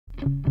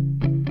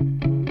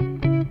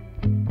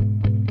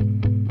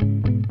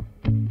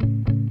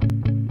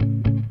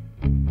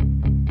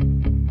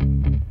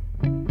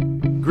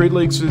Great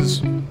Lakes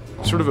is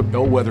sort of a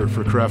bellwether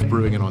for craft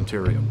brewing in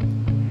Ontario.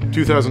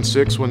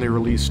 2006, when they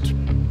released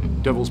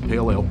Devil's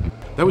Pale Ale,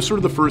 that was sort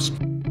of the first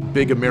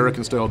big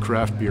American-style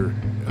craft beer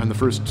and the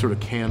first sort of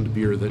canned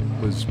beer that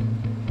was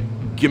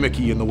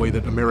gimmicky in the way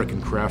that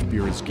American craft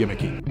beer is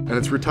gimmicky. And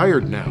it's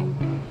retired now.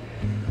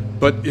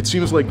 But it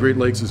seems like Great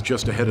Lakes is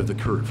just ahead of the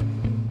curve.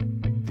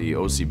 The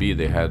OCB,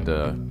 they had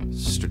a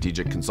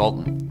strategic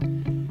consultant.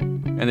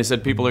 And they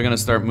said people are going to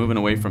start moving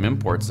away from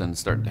imports and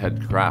start to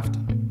head craft.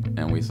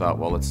 And we thought,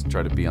 well, let's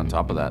try to be on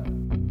top of that.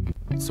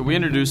 So we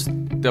introduced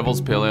Devil's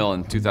Pale Ale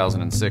in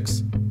 2006.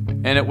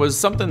 And it was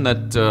something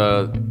that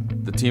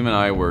the team and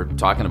I were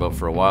talking about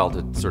for a while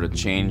to sort of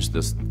change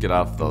this, get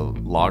off the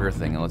lager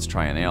thing and let's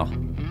try an ale.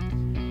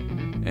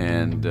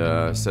 And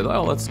said,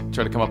 oh, let's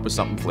try to come up with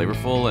something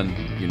flavorful and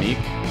unique.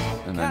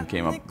 And then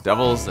came up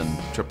Devils and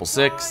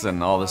 666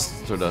 and all this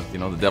sort of,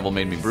 the devil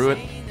made me brew it.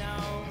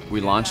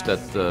 We launched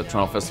at the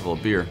Toronto Festival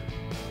of Beer.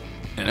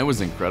 And it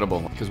was incredible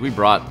because we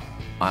brought,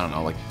 I don't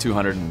know, like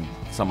 200 and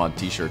some odd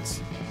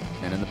t-shirts.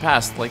 And in the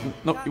past,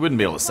 no, you wouldn't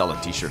be able to sell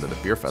a t-shirt at a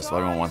beer festival.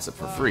 Everyone wants it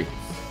for free.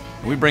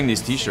 We bring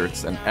these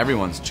t-shirts and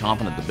everyone's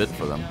chomping at the bit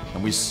for them.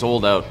 And we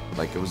sold out,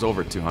 it was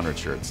over 200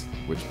 shirts,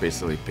 which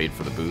basically paid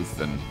for the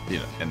booth and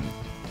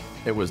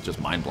it was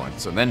just mind-blowing.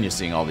 So then you're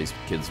seeing all these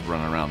kids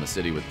running around the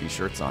city with these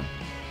shirts on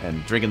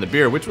and drinking the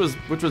beer, which was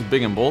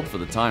big and bold for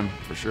the time,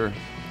 for sure.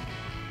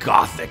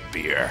 Gothic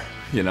beer,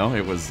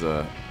 it was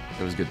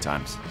good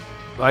times.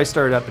 I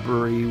started at the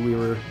brewery. We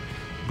were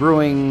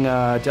brewing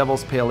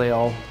Devil's Pale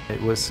Ale.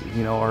 It was,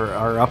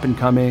 our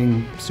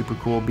up-and-coming, super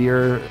cool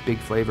beer, big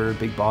flavor,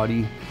 big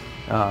body,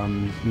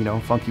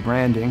 funky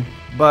branding.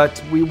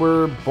 But we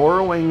were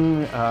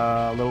borrowing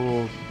a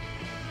little,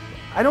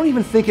 I don't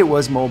even think it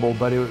was mobile,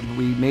 but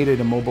we made it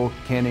a mobile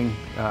canning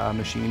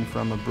machine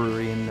from a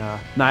brewery in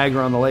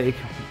Niagara-on-the-Lake.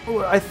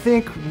 I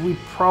think we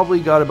probably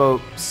got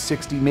about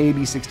 60,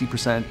 maybe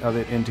 60% of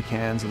it into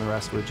cans, and the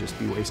rest would just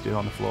be wasted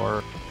on the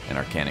floor. And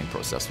our canning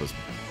process was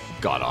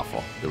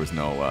god-awful. There was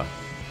no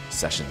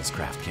Sessions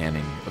craft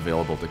canning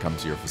available to come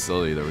to your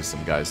facility. There was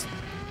some guys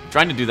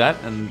trying to do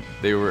that, and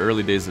they were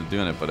early days of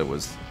doing it, but it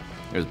was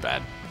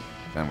bad.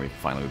 And we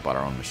finally bought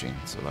our own machine,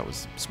 so that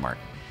was smart.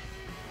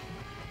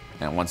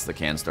 And once the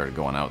cans started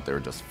going out, they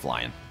were just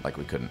flying, like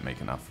we couldn't make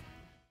enough.